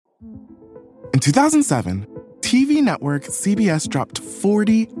In 2007, TV network CBS dropped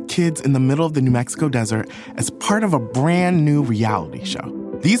 40 kids in the middle of the New Mexico desert as part of a brand new reality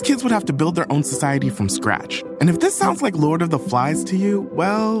show. These kids would have to build their own society from scratch. And if this sounds like Lord of the Flies to you,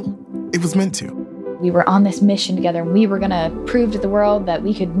 well, it was meant to. We were on this mission together, and we were going to prove to the world that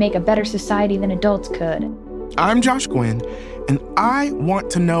we could make a better society than adults could. I'm Josh Gwynn, and I want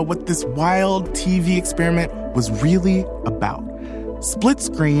to know what this wild TV experiment was really about. Split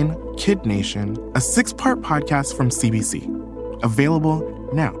Screen, Kid Nation, a 6-part podcast from CBC. Available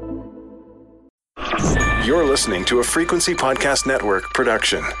now. You're listening to a Frequency Podcast Network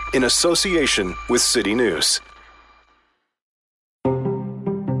production in association with City News.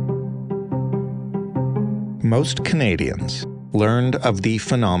 Most Canadians learned of the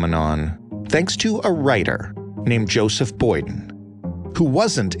phenomenon thanks to a writer named Joseph Boyden, who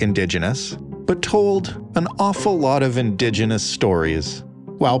wasn't Indigenous, but told an awful lot of Indigenous stories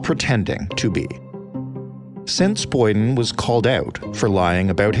while pretending to be. Since Boyden was called out for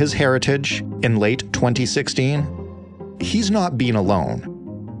lying about his heritage in late 2016, he's not been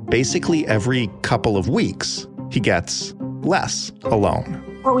alone. Basically, every couple of weeks, he gets less alone.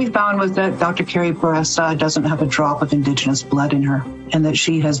 What we found was that Dr. Carrie Baressa doesn't have a drop of Indigenous blood in her, and that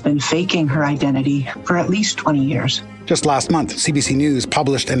she has been faking her identity for at least 20 years. Just last month, CBC News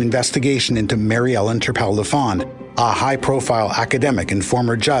published an investigation into Mary Ellen Turpel-Lafond, a high-profile academic and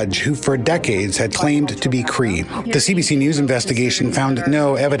former judge who for decades had claimed to be Cree. The CBC News investigation found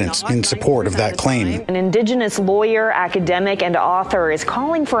no evidence in support of that claim. An Indigenous lawyer, academic, and author is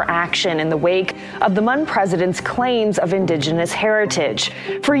calling for action in the wake of the Munn president's claims of Indigenous heritage.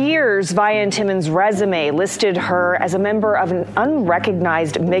 For years, Vian Timmons' resume listed her as a member of an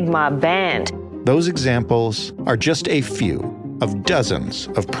unrecognized Mi'kmaq band. Those examples are just a few of dozens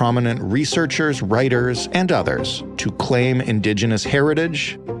of prominent researchers, writers, and others to claim Indigenous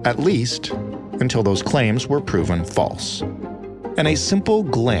heritage, at least until those claims were proven false. And a simple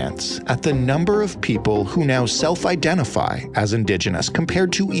glance at the number of people who now self-identify as Indigenous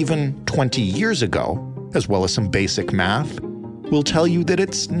compared to even 20 years ago, as well as some basic math, will tell you that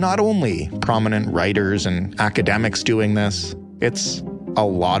it's not only prominent writers and academics doing this, it's a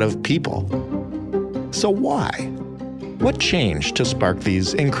lot of people. So why? What changed to spark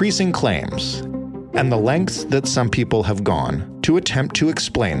these increasing claims and the lengths that some people have gone to attempt to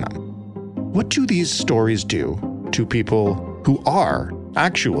explain them? What do these stories do to people who are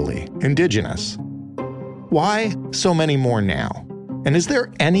actually Indigenous? Why so many more now? And is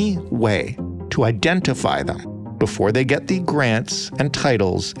there any way to identify them before they get the grants and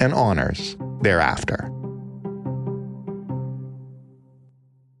titles and honors thereafter?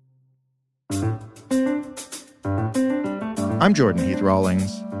 I'm Jordan Heath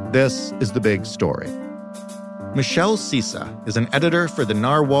Rawlings. This is The Big Story. Michelle Sisa is an editor for The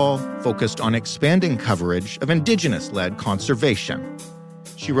Narwhal, focused on expanding coverage of Indigenous-led conservation.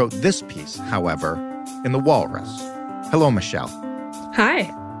 She wrote this piece, however, in The Walrus. Hello, Michelle.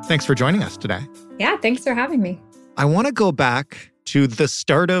 Hi. Thanks for joining us today. Yeah, thanks for having me. I want to go back to the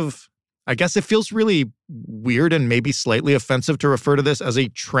start of, I guess it feels really weird and maybe slightly offensive to refer to this as a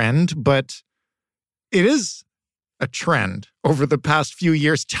trend, but it is a trend over the past few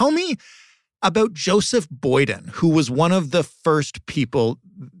years. Tell me about Joseph Boyden, who was one of the first people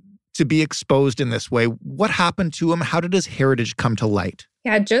to be exposed in this way. What happened to him? How did his heritage come to light?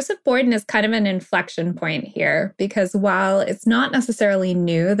 Yeah, Joseph Boyden is kind of an inflection point here, because while it's not necessarily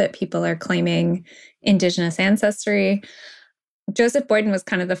new that people are claiming Indigenous ancestry, Joseph Boyden was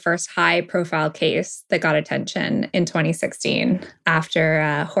kind of the first high-profile case that got attention in 2016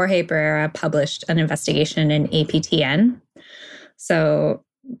 after Jorge Barrera published an investigation in APTN. So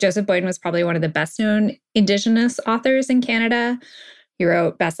Joseph Boyden was probably one of the best-known Indigenous authors in Canada. He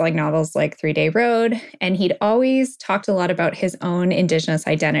wrote best-selling novels like 3-Day Road, and he'd always talked a lot about his own Indigenous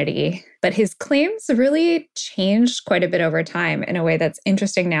identity. But his claims really changed quite a bit over time in a way that's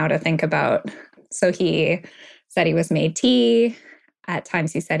interesting now to think about. So he said he was Métis. At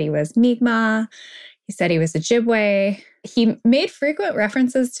times he said he was Mi'kmaq. He said he was Ojibwe. He made frequent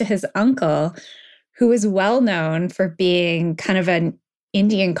references to his uncle, who was well known for being kind of an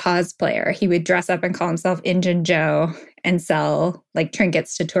Indian cosplayer. He would dress up and call himself Injun Joe and sell like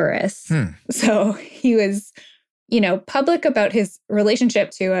trinkets to tourists. So he was, public about his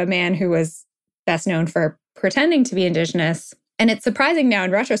relationship to a man who was best known for pretending to be Indigenous. And it's surprising now in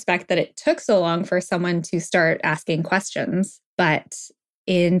retrospect that it took so long for someone to start asking questions. But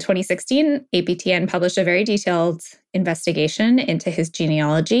in 2016, APTN published a very detailed investigation into his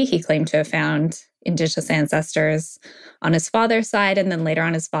genealogy. He claimed to have found Indigenous ancestors on his father's side and then later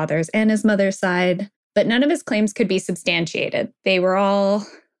on his father's and his mother's side. But none of his claims could be substantiated. They were all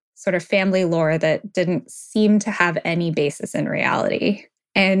sort of family lore that didn't seem to have any basis in reality.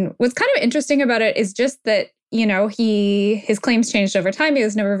 And what's kind of interesting about it is just that, his claims changed over time. He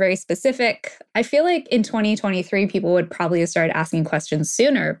was never very specific. I feel like in 2023, people would probably have started asking questions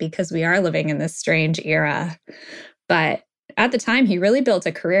sooner because we are living in this strange era. But at the time, he really built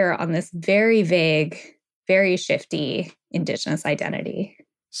a career on this very vague, very shifty Indigenous identity.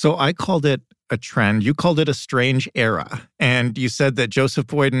 So I called it a trend. You called it a strange era. And you said that Joseph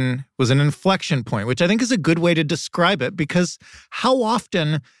Boyden was an inflection point, which I think is a good way to describe it, because how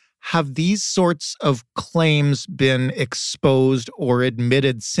often have these sorts of claims been exposed or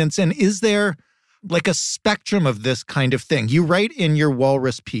admitted since? And is there like a spectrum of this kind of thing? You write in your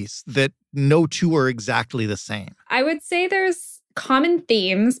Walrus piece that no two are exactly the same. I would say there's common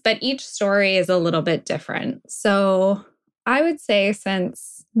themes, but each story is a little bit different. So I would say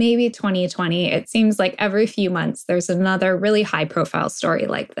since maybe 2020, it seems like every few months there's another really high-profile story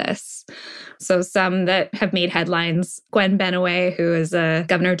like this. So some that have made headlines: Gwen Benaway, who is a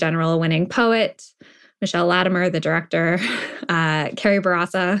Governor General winning poet; Michelle Latimer, the director; Carrie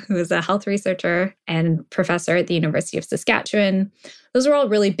Barassa, who is a health researcher and professor at the University of Saskatchewan. Those are all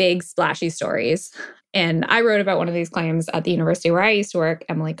really big, splashy stories. And I wrote about one of these claims at the university where I used to work,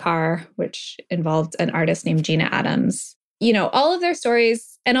 Emily Carr, which involved an artist named Gina Adams. All of their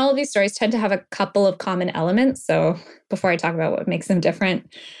stories and all of these stories tend to have a couple of common elements. So before I talk about what makes them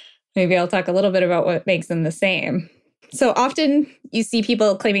different, maybe I'll talk a little bit about what makes them the same. So often you see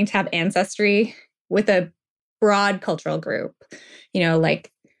people claiming to have ancestry with a broad cultural group,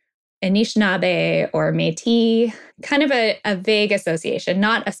 like Anishinaabe or Métis, kind of a vague association,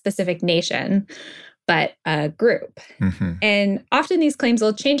 not a specific nation, but a group. Mm-hmm. And often these claims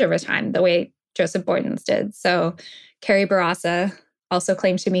will change over time, the way Joseph Boyden's did. So Carrie Barassa also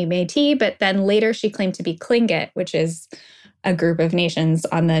claimed to be Métis, but then later she claimed to be Tlingit, which is a group of nations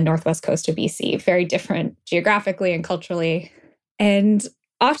on the northwest coast of BC, very different geographically and culturally. And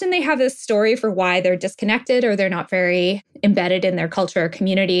often they have this story for why they're disconnected or they're not very embedded in their culture or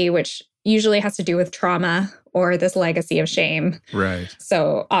community, which usually has to do with trauma or this legacy of shame. Right.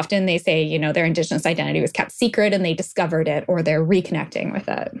 So often they say, their Indigenous identity was kept secret and they discovered it or they're reconnecting with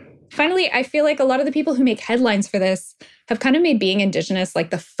it. Finally, I feel like a lot of the people who make headlines for this have kind of made being Indigenous like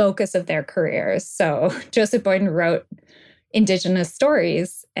the focus of their careers. So Joseph Boyden wrote Indigenous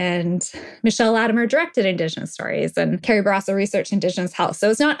stories and Michelle Latimer directed Indigenous stories and Carrie Barassa researched Indigenous health. So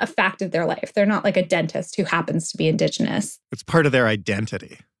it's not a fact of their life. They're not like a dentist who happens to be Indigenous. It's part of their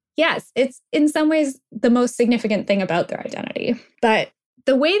identity. Yes, it's in some ways the most significant thing about their identity. But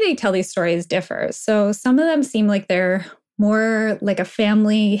the way they tell these stories differs. So some of them seem like they're more like a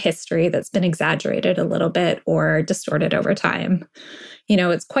family history that's been exaggerated a little bit or distorted over time.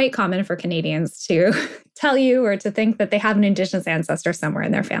 It's quite common for Canadians to tell you or to think that they have an Indigenous ancestor somewhere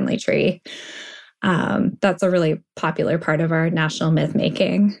in their family tree. That's a really popular part of our national myth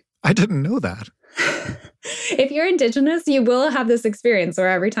making. I didn't know that. If you're Indigenous, you will have this experience where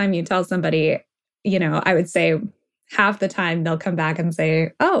every time you tell somebody, I would say half the time they'll come back and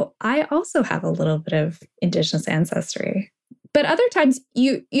say, oh, I also have a little bit of Indigenous ancestry. But other times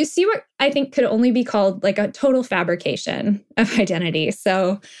you see what I think could only be called like a total fabrication of identity.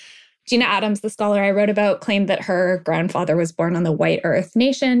 So Gina Adams, the scholar I wrote about, claimed that her grandfather was born on the White Earth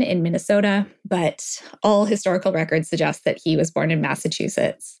Nation in Minnesota, but all historical records suggest that he was born in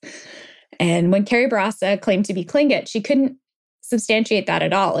Massachusetts. And when Carrie Barassa claimed to be Tlingit, she couldn't substantiate that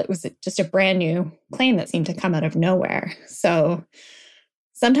at all. It was just a brand new claim that seemed to come out of nowhere. So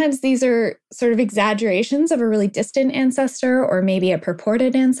sometimes these are sort of exaggerations of a really distant ancestor or maybe a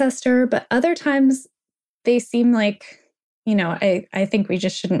purported ancestor, but other times they seem like, I think we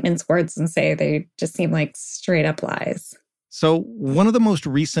just shouldn't mince words and say they just seem like straight up lies. So one of the most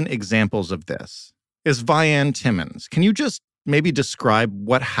recent examples of this is Vianne Timmons. Can you just maybe describe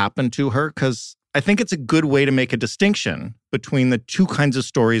what happened to her? Because I think it's a good way to make a distinction between the two kinds of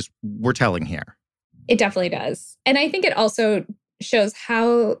stories we're telling here. It definitely does. And I think it also shows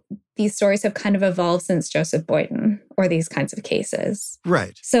how these stories have kind of evolved since Joseph Boyden or these kinds of cases.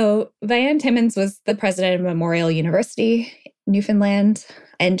 Right. So Vianne Timmons was the president of Memorial University, Newfoundland,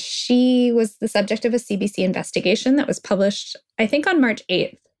 and she was the subject of a CBC investigation that was published, I think, on March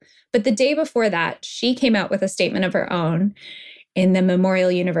 8th. But the day before that, she came out with a statement of her own in the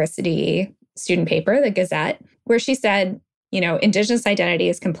Memorial University student paper, the Gazette, where she said, Indigenous identity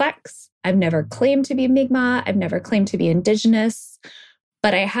is complex. I've never claimed to be Mi'kmaq. I've never claimed to be Indigenous,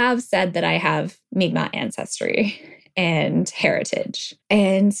 but I have said that I have Mi'kmaq ancestry and heritage.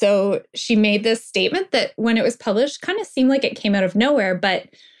 And so she made this statement that when it was published kind of seemed like it came out of nowhere, but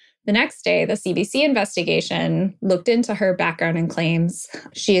The next day, the CBC investigation looked into her background and claims.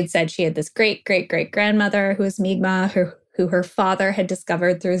 She had said she had this great-great-great-grandmother who was Mi'kmaq, who her father had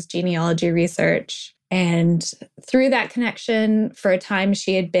discovered through his genealogy research. And through that connection, for a time,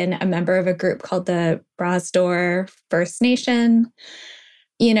 she had been a member of a group called the Brasdor First Nation.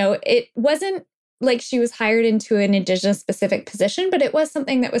 You know, it wasn't like she was hired into an Indigenous-specific position, but it was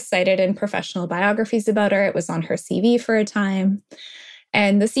something that was cited in professional biographies about her. It was on her CV for a time.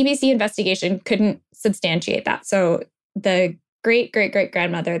 And the CBC investigation couldn't substantiate that. So the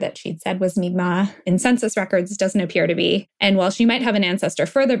great-great-great-grandmother that she'd said was Mi'kmaq in census records doesn't appear to be. And while she might have an ancestor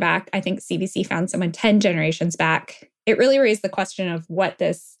further back, I think CBC found someone 10 generations back. It really raised the question of what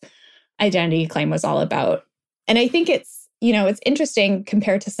this identity claim was all about. And I think it's interesting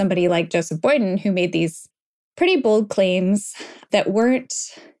compared to somebody like Joseph Boyden, who made these pretty bold claims that weren't,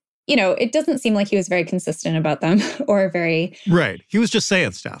 it doesn't seem like he was very consistent about them or very... Right. He was just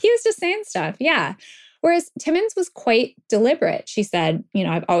saying stuff. Yeah. Whereas Timmins was quite deliberate. She said,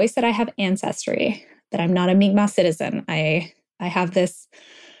 I've always said I have ancestry, that I'm not a Mi'kmaq citizen. I have this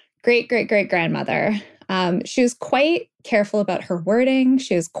great-great-great-grandmother. She was quite careful about her wording.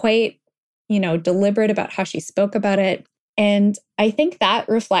 She was quite, deliberate about how she spoke about it. And I think that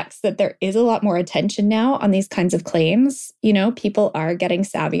reflects that there is a lot more attention now on these kinds of claims. People are getting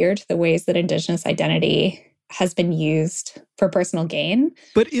savvier to the ways that Indigenous identity has been used for personal gain.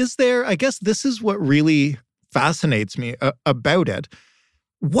 But is there, I guess this is what really fascinates me about it.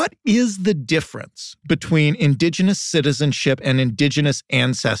 What is the difference between Indigenous citizenship and Indigenous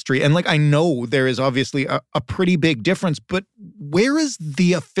ancestry? And I know there is obviously a pretty big difference, but where is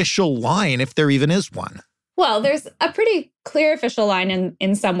the official line, if there even is one? Well, there's a pretty clear official line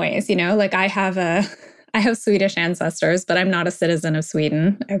in some ways, I have Swedish ancestors, but I'm not a citizen of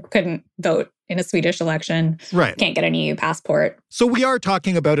Sweden. I couldn't vote in a Swedish election. Right. Can't get an EU passport. So we are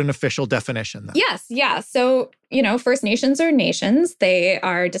talking about an official definition then. Yes, yeah. So, First Nations are nations. They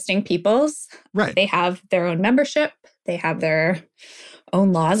are distinct peoples. Right. They have their own membership. They have their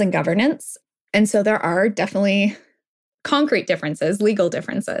own laws and governance. And so there are definitely concrete differences, legal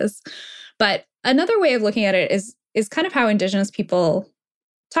differences. But another way of looking at it is kind of how Indigenous people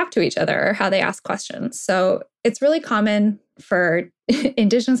talk to each other or how they ask questions. So it's really common for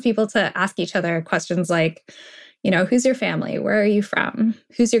Indigenous people to ask each other questions like, who's your family? Where are you from?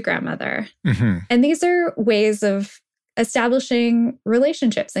 Who's your grandmother? Mm-hmm. And these are ways of establishing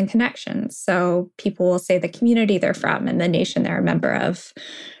relationships and connections. So people will say the community they're from and the nation they're a member of.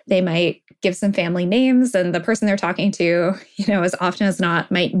 They might give some family names, and the person they're talking to, as often as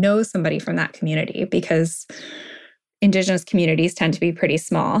not, might know somebody from that community because Indigenous communities tend to be pretty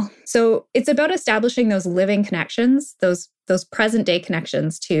small. So it's about establishing those living connections, those present-day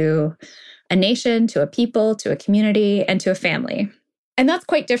connections to a nation, to a people, to a community, and to a family. And that's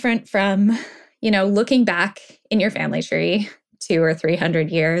quite different from, looking back in your family tree 200 or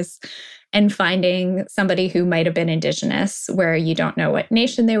 300 years and finding somebody who might have been Indigenous where you don't know what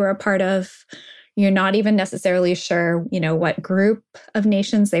nation they were a part of. You're not even necessarily sure, what group of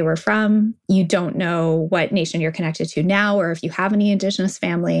nations they were from. You don't know what nation you're connected to now or if you have any Indigenous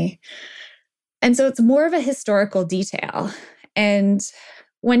family. And so it's more of a historical detail. And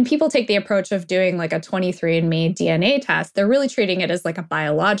when people take the approach of doing a 23andMe DNA test, they're really treating it as a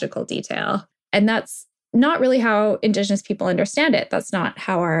biological detail. And that's not really how Indigenous people understand it. That's not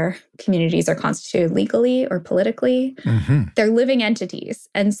how our communities are constituted legally or politically. Mm-hmm. They're living entities.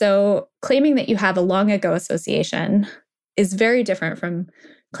 And so claiming that you have a long ago association is very different from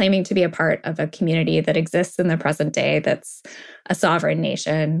claiming to be a part of a community that exists in the present day, that's a sovereign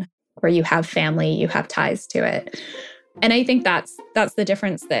nation, where you have family, you have ties to it. And I think that's the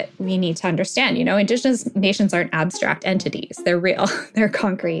difference that we need to understand. Indigenous nations aren't abstract entities. They're real. They're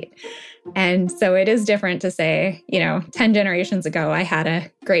concrete. And so it is different to say, 10 generations ago, I had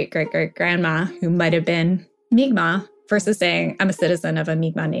a great-great-great-grandma who might have been Mi'kmaq versus saying I'm a citizen of a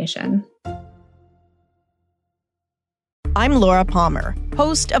Mi'kmaq nation. I'm Laura Palmer,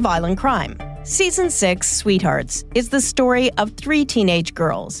 host of Island Crime. Season 6, Sweethearts, is the story of 3 teenage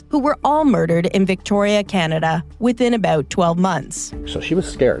girls who were all murdered in Victoria, Canada, within about 12 months. So she was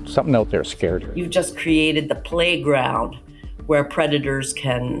scared. Something out there scared her. You've just created the playground where predators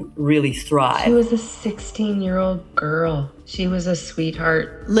can really thrive. She was a 16-year-old girl. She was a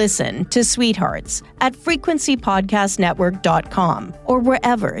sweetheart. Listen to Sweethearts at frequencypodcastnetwork.com or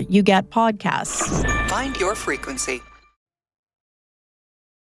wherever you get podcasts. Find your frequency.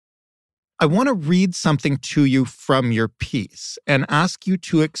 I want to read something to you from your piece and ask you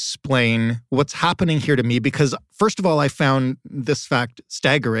to explain what's happening here to me, because first of all, I found this fact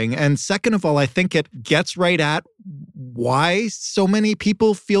staggering. And second of all, I think it gets right at why so many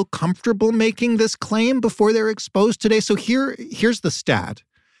people feel comfortable making this claim before they're exposed today. So here's the stat.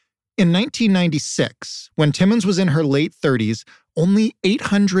 In 1996, when Timmins was in her late 30s, only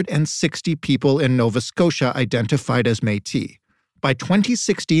 860 people in Nova Scotia identified as Métis. By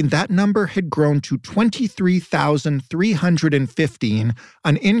 2016, that number had grown to 23,315,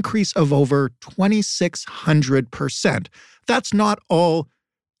 an increase of over 2,600%. That's not all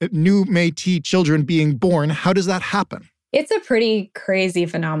new Métis children being born. How does that happen? It's a pretty crazy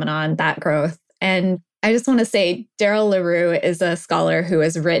phenomenon, that growth. And I just want to say, Daryl LaRue is a scholar who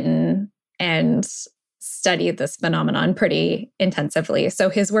has written and studied this phenomenon pretty intensively. So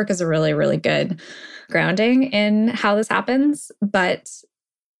his work is a really, really good grounding in how this happens. But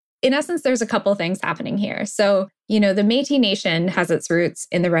in essence, there's a couple things happening here. So, the Métis Nation has its roots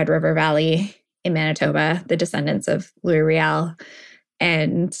in the Red River Valley in Manitoba, the descendants of Louis Riel.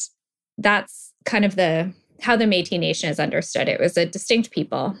 And that's kind of how the Métis Nation is understood. It was a distinct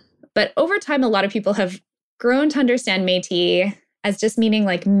people. But over time, a lot of people have grown to understand Métis as just meaning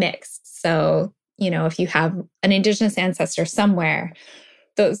like mixed. So, if you have an Indigenous ancestor somewhere,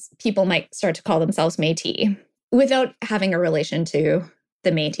 those people might start to call themselves Métis without having a relation to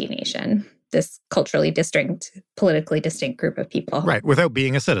the Métis Nation, this culturally distinct, politically distinct group of people. Right, without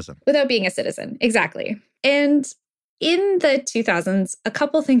being a citizen. Without being a citizen, exactly. And in the 2000s, a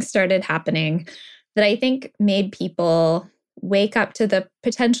couple things started happening that I think made people wake up to the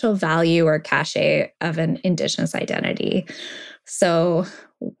potential value or cachet of an Indigenous identity. So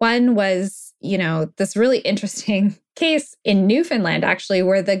one was, this really interesting case in Newfoundland, actually,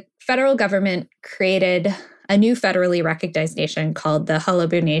 where the federal government created a new federally recognized nation called the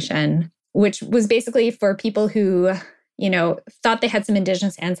Hullabu Nation, which was basically for people who, thought they had some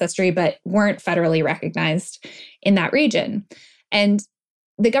Indigenous ancestry, but weren't federally recognized in that region. And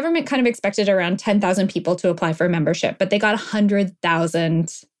the government kind of expected around 10,000 people to apply for membership, but they got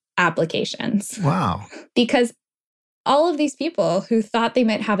 100,000 applications. Wow. Because all of these people who thought they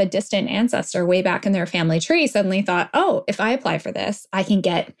might have a distant ancestor way back in their family tree suddenly thought, oh, if I apply for this, I can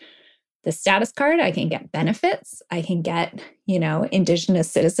get the status card, I can get benefits, I can get, Indigenous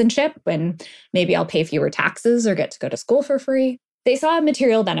citizenship, and maybe I'll pay fewer taxes or get to go to school for free. They saw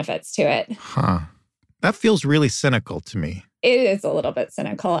material benefits to it. Huh. That feels really cynical to me. It is a little bit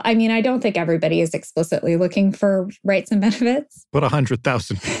cynical. I mean, I don't think everybody is explicitly looking for rights and benefits. But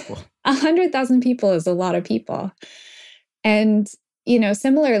 100,000 people. 100,000 people is a lot of people. And,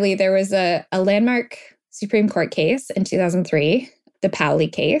 similarly, there was a landmark Supreme Court case in 2003, the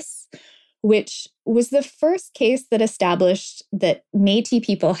Powley case, which was the first case that established that Métis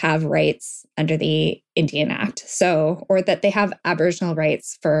people have rights under the Indian Act. Or that they have Aboriginal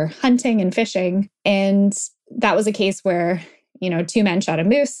rights for hunting and fishing. And that was a case where, two men shot a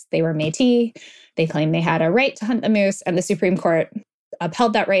moose. They were Métis. They claimed they had a right to hunt the moose. And the Supreme Court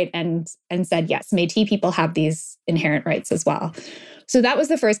upheld that right and said, yes, Métis people have these inherent rights as well. So that was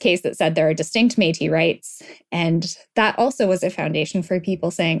the first case that said there are distinct Métis rights. And that also was a foundation for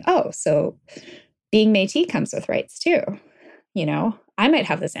people saying, oh, so being Métis comes with rights too. I might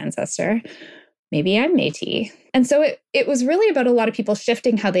have this ancestor. Maybe I'm Métis. And so it was really about a lot of people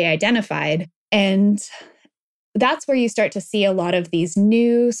shifting how they identified. And that's where you start to see a lot of these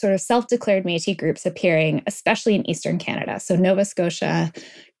new sort of self-declared Métis groups appearing, especially in Eastern Canada. So Nova Scotia,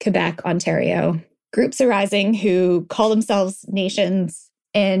 Quebec, Ontario, groups arising who call themselves nations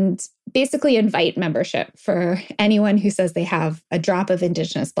and basically invite membership for anyone who says they have a drop of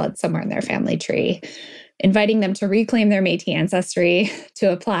Indigenous blood somewhere in their family tree, inviting them to reclaim their Métis ancestry,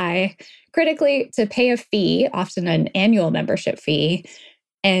 to apply critically, to pay a fee, often an annual membership fee,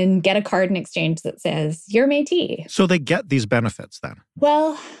 and get a card in exchange that says, you're Métis. So they get these benefits then?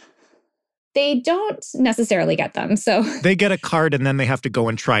 Well, they don't necessarily get them. So they get a card and then they have to go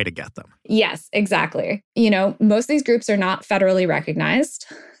and try to get them. Yes, exactly. Most of these groups are not federally recognized.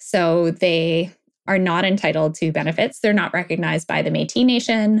 So they are not entitled to benefits. They're not recognized by the Métis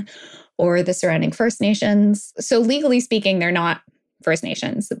Nation or the surrounding First Nations. So legally speaking, they're not First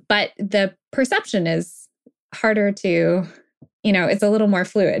Nations. But the perception is harder to... it's a little more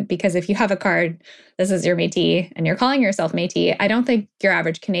fluid because if you have a card, this is your Métis, and you're calling yourself Métis, I don't think your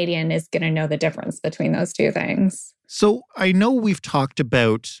average Canadian is going to know the difference between those two things. So I know we've talked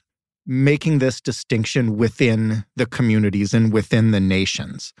about making this distinction within the communities and within the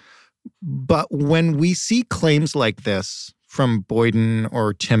nations. But when we see claims like this from Boyden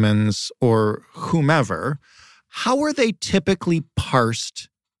or Timmins or whomever, how are they typically parsed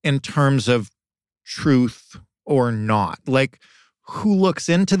in terms of truth or not? Like, who looks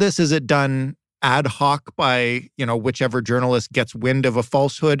into this? Is it done ad hoc by, whichever journalist gets wind of a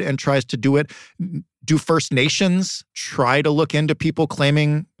falsehood and tries to do it? Do First Nations try to look into people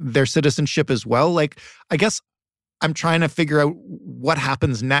claiming their citizenship as well? I guess I'm trying to figure out what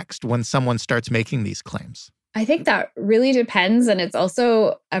happens next when someone starts making these claims. I think that really depends. And it's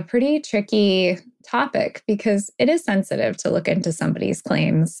also a pretty tricky topic because it is sensitive to look into somebody's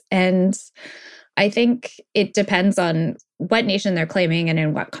claims. And I think it depends on what nation they're claiming and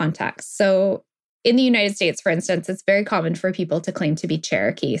in what context. So in the United States, for instance, it's very common for people to claim to be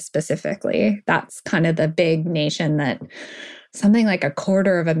Cherokee specifically. That's kind of the big nation that something like a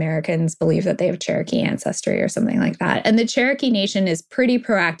quarter of Americans believe that they have Cherokee ancestry or something like that. And the Cherokee Nation is pretty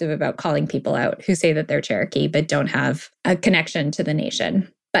proactive about calling people out who say that they're Cherokee but don't have a connection to the nation.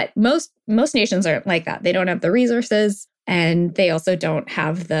 But most nations aren't like that. They don't have the resources, and they also don't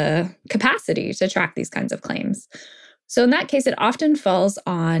have the capacity to track these kinds of claims. So in that case, it often falls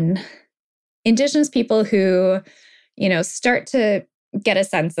on Indigenous people who, start to get a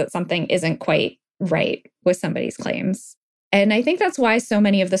sense that something isn't quite right with somebody's claims. And I think that's why so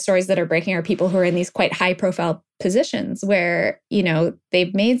many of the stories that are breaking are people who are in these quite high-profile positions where,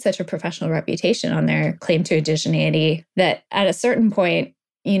 they've made such a professional reputation on their claim to indigeneity that at a certain point,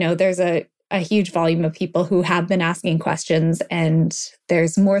 there's a huge volume of people who have been asking questions, and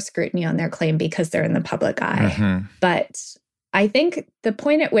there's more scrutiny on their claim because they're in the public eye. Mm-hmm. But I think the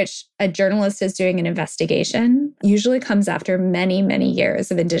point at which a journalist is doing an investigation usually comes after many, many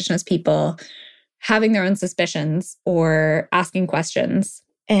years of Indigenous people having their own suspicions or asking questions.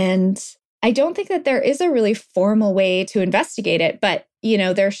 And I don't think that there is a really formal way to investigate it, but,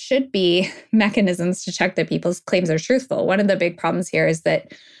 there should be mechanisms to check that people's claims are truthful. One of the big problems here is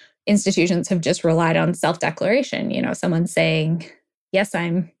that institutions have just relied on self-declaration, someone saying, yes,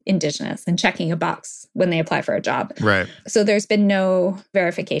 I'm Indigenous, and checking a box when they apply for a job. Right. So there's been no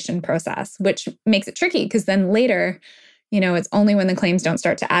verification process, which makes it tricky because then later, it's only when the claims don't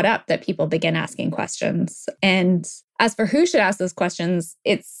start to add up that people begin asking questions. And as for who should ask those questions,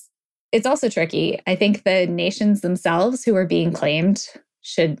 it's also tricky. I think the nations themselves who are being claimed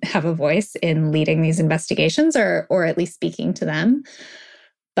should have a voice in leading these investigations or at least speaking to them.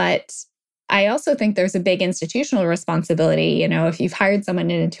 But I also think there's a big institutional responsibility. If you've hired someone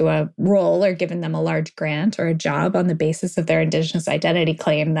into a role or given them a large grant or a job on the basis of their Indigenous identity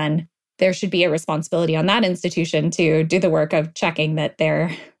claim, then there should be a responsibility on that institution to do the work of checking that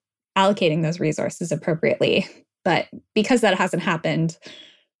they're allocating those resources appropriately. But because that hasn't happened,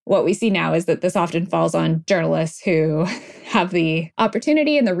 what we see now is that this often falls on journalists who have the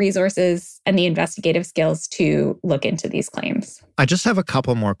opportunity and the resources and the investigative skills to look into these claims. I just have a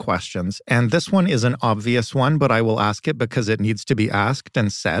couple more questions. And this one is an obvious one, but I will ask it because it needs to be asked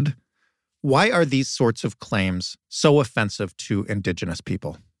and said. Why are these sorts of claims so offensive to Indigenous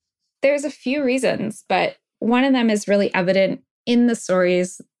people? There's a few reasons, but one of them is really evident in the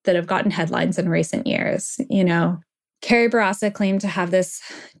stories that have gotten headlines in recent years. Carrie Bourassa claimed to have this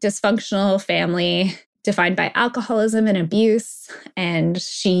dysfunctional family defined by alcoholism and abuse, and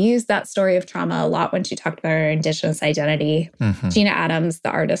she used that story of trauma a lot when she talked about her Indigenous identity. Mm-hmm. Gina Adams, the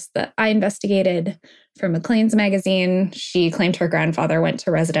artist that I investigated for Maclean's magazine, she claimed her grandfather went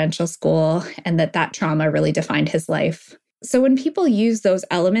to residential school and that trauma really defined his life. So when people use those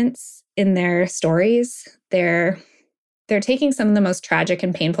elements in their stories, they're taking some of the most tragic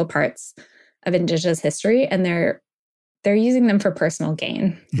and painful parts of Indigenous history, and they're using them for personal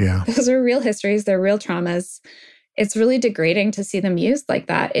gain. Yeah. Those are real histories, they're real traumas. It's really degrading to see them used like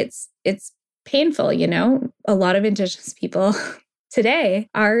that. It's painful, A lot of Indigenous people today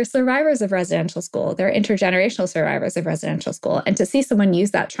are survivors of residential school. They're intergenerational survivors of residential school. And to see someone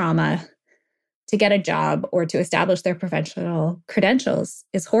use that trauma to get a job or to establish their professional credentials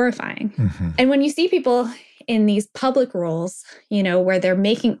is horrifying. Mm-hmm. And when you see people in these public roles, where they're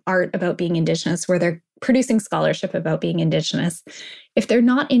making art about being Indigenous, where they're producing scholarship about being Indigenous, if they're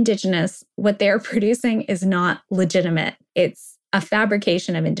not Indigenous, what they're producing is not legitimate. It's a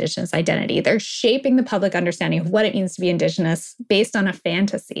fabrication of Indigenous identity. They're shaping the public understanding of what it means to be Indigenous based on a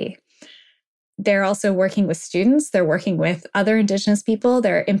fantasy. They're also working with students. They're working with other Indigenous people.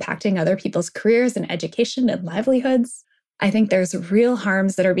 They're impacting other people's careers and education and livelihoods. I think there's real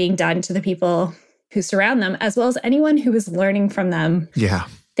harms that are being done to the people who surround them, as well as anyone who is learning from them. Yeah.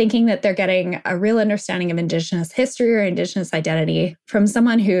 Thinking that they're getting a real understanding of Indigenous history or Indigenous identity from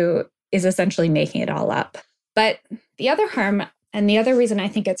someone who is essentially making it all up. But the other harm, and the other reason I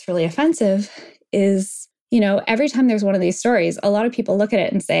think it's really offensive is, every time there's one of these stories, a lot of people look at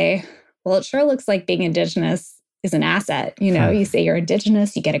it and say, well, it sure looks like being Indigenous is an asset. You say you're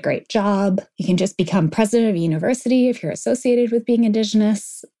Indigenous, you get a great job. You can just become president of a university if you're associated with being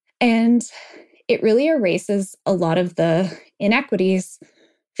Indigenous. And it really erases a lot of the inequities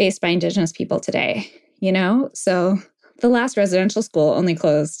faced by Indigenous people today, you know? So the last residential school only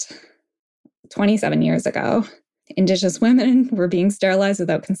closed 27 years ago. Indigenous women were being sterilized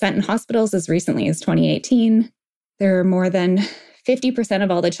without consent in hospitals as recently as 2018. There are more than 50%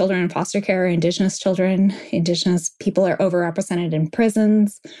 of all the children in foster care are Indigenous children. Indigenous people are overrepresented in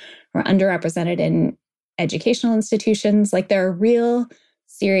prisons or underrepresented in educational institutions. Like, there are real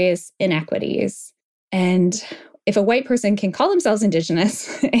serious inequities. And if a white person can call themselves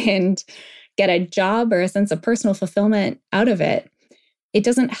Indigenous and get a job or a sense of personal fulfillment out of it, it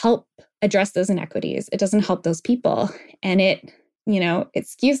doesn't help address those inequities. It doesn't help those people. And it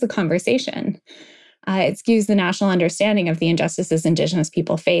skews the conversation. It skews the national understanding of the injustices Indigenous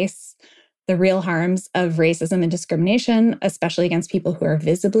people face, the real harms of racism and discrimination, especially against people who are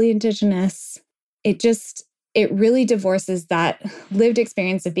visibly Indigenous. It really divorces that lived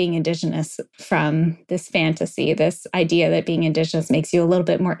experience of being Indigenous from this fantasy, this idea that being Indigenous makes you a little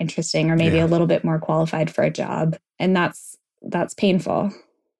bit more interesting or maybe a little bit more qualified for a job. And that's painful.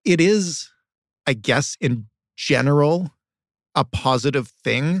 It is, I guess, in general, a positive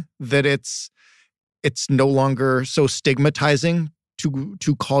thing that it's no longer so stigmatizing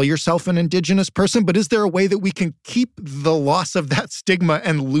to call yourself an Indigenous person. But is there a way that we can keep the loss of that stigma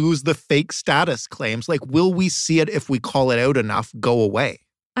and lose the fake status claims? Like, will we see it if we call it out enough go away?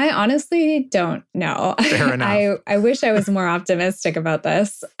 I honestly don't know. Fair enough. I wish I was more optimistic about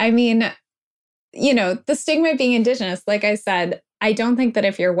this. I mean, the stigma of being Indigenous, like I said, I don't think that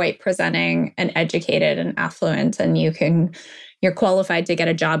if you're white presenting and educated and affluent and you're qualified to get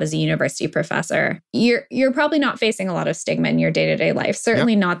a job as a university professor, you're probably not facing a lot of stigma in your day-to-day life.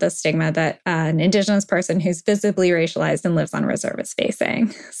 Certainly not the stigma that an Indigenous person who's visibly racialized and lives on reserve is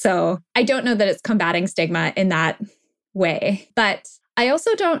facing. So I don't know that it's combating stigma in that way. But I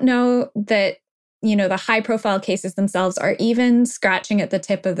also don't know that, the high-profile cases themselves are even scratching at the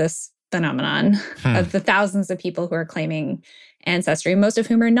tip of this phenomenon of the thousands of people who are claiming ancestry, most of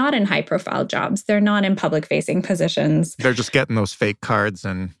whom are not in high-profile jobs. They're not in public-facing positions. They're just getting those fake cards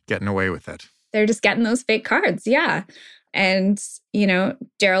and getting away with it. They're just getting those fake cards, yeah. And, Daryl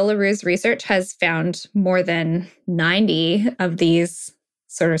LaRue's research has found more than 90 of these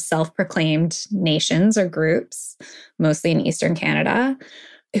sort of self-proclaimed nations or groups, mostly in Eastern Canada,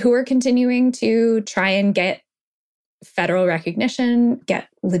 who are continuing to try and get federal recognition, get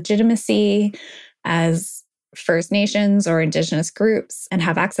legitimacy as First Nations or Indigenous groups and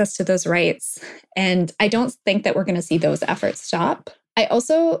have access to those rights. And I don't think that we're going to see those efforts stop. I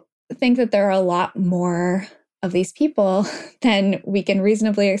also think that there are a lot more of these people than we can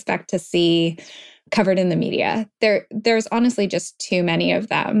reasonably expect to see covered in the media. There's honestly just too many of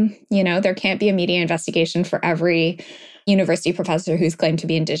them. There can't be a media investigation for every university professor who's claimed to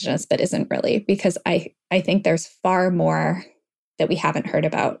be Indigenous but isn't really, because I think there's far more that we haven't heard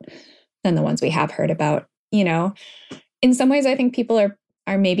about than the ones we have heard about. In some ways, I think people are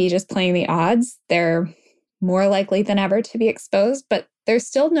maybe just playing the odds. They're more likely than ever to be exposed, but there's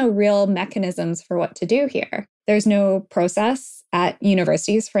still no real mechanisms for what to do here. There's no process at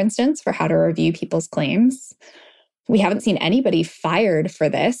universities, for instance, for how to review people's claims. We haven't seen anybody fired for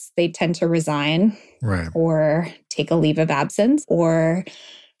this. They tend to resign or take a leave of absence or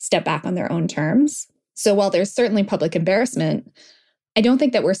step back on their own terms. So while there's certainly public embarrassment, I don't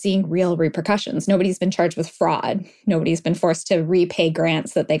think that we're seeing real repercussions. Nobody's been charged with fraud. Nobody's been forced to repay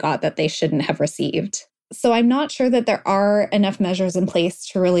grants that they got that they shouldn't have received. So I'm not sure that there are enough measures in place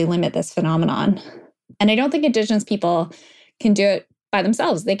to really limit this phenomenon. And I don't think Indigenous people can do it by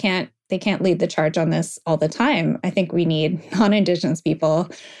themselves. They can't lead the charge on this all the time. I think we need non-Indigenous people,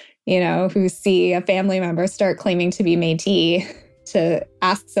 who see a family member start claiming to be Métis to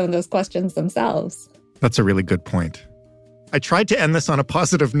ask some of those questions themselves. That's a really good point. I tried to end this on a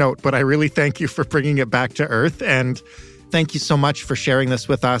positive note, but I really thank you for bringing it back to earth. And thank you so much for sharing this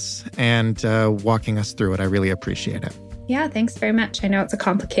with us and walking us through it. I really appreciate it. Yeah, thanks very much. I know it's a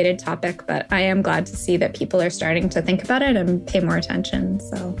complicated topic, but I am glad to see that people are starting to think about it and pay more attention.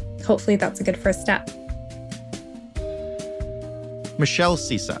 So hopefully that's a good first step. Michelle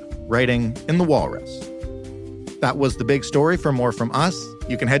Sisa, writing in The Walrus. That was The Big Story. For more from us,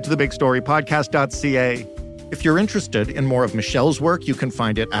 you can head to thebigstorypodcast.ca. If you're interested in more of Michelle's work, you can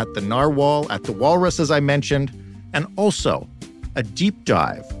find it at The Narwhal, at The Walrus, as I mentioned, and also a deep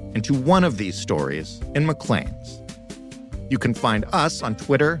dive into one of these stories in Maclean's. You can find us on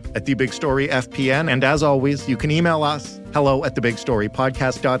Twitter at TheBigStoryFPN, and as always, you can email us,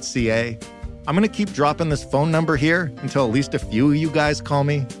 hello@thebigstorypodcast.ca. I'm going to keep dropping this phone number here until at least a few of you guys call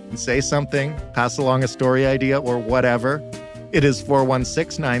me and say something, pass along a story idea or whatever. It is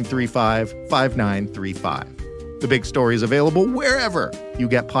 416-935-5935. The Big Story is available wherever you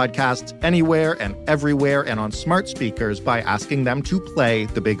get podcasts, anywhere and everywhere, and on smart speakers by asking them to play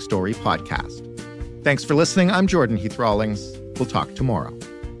the Big Story podcast. Thanks for listening. I'm Jordan Heath Rawlings. We'll talk tomorrow.